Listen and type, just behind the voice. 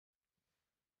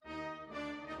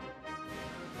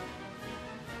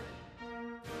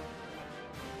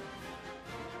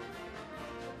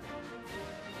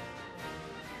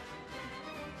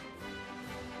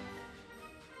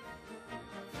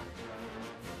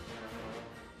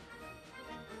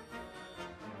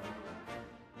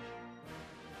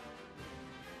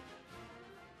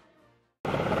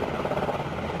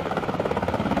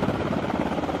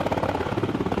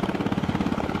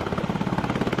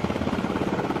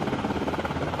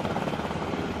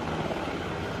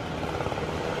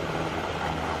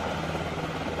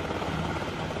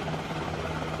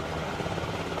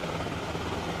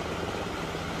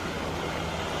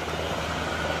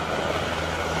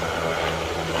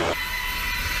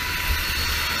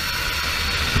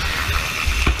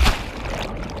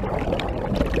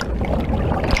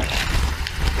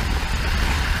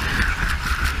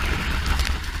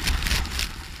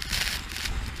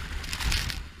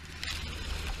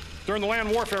During the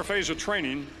land warfare phase of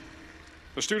training,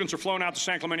 the students are flown out to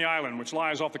San Clemente Island, which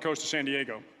lies off the coast of San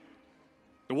Diego.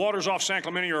 The waters off San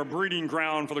Clemente are a breeding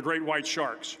ground for the great white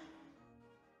sharks.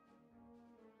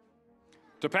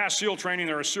 To pass SEAL training,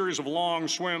 there are a series of long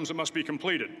swims that must be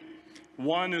completed.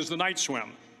 One is the night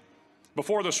swim.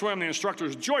 Before the swim, the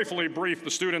instructors joyfully brief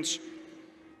the students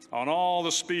on all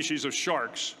the species of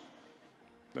sharks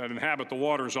that inhabit the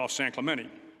waters off San Clemente.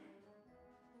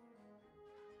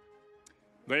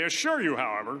 They assure you,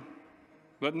 however,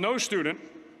 that no student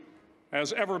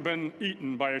has ever been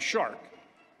eaten by a shark,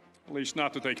 at least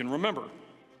not that they can remember.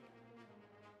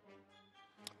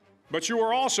 But you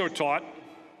are also taught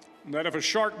that if a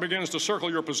shark begins to circle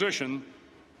your position,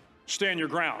 stand your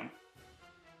ground.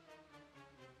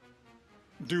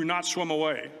 Do not swim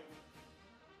away.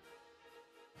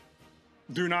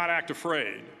 Do not act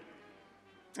afraid.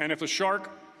 And if the shark,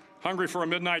 hungry for a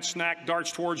midnight snack,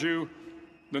 darts towards you,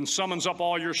 then summons up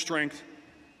all your strength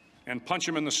and punch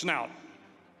him in the snout,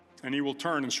 and he will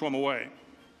turn and swim away.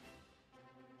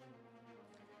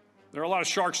 There are a lot of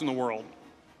sharks in the world.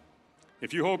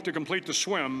 If you hope to complete the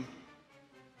swim,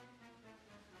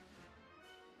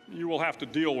 you will have to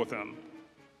deal with them.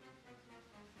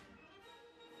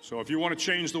 So if you want to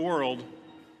change the world,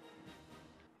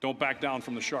 don't back down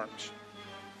from the sharks.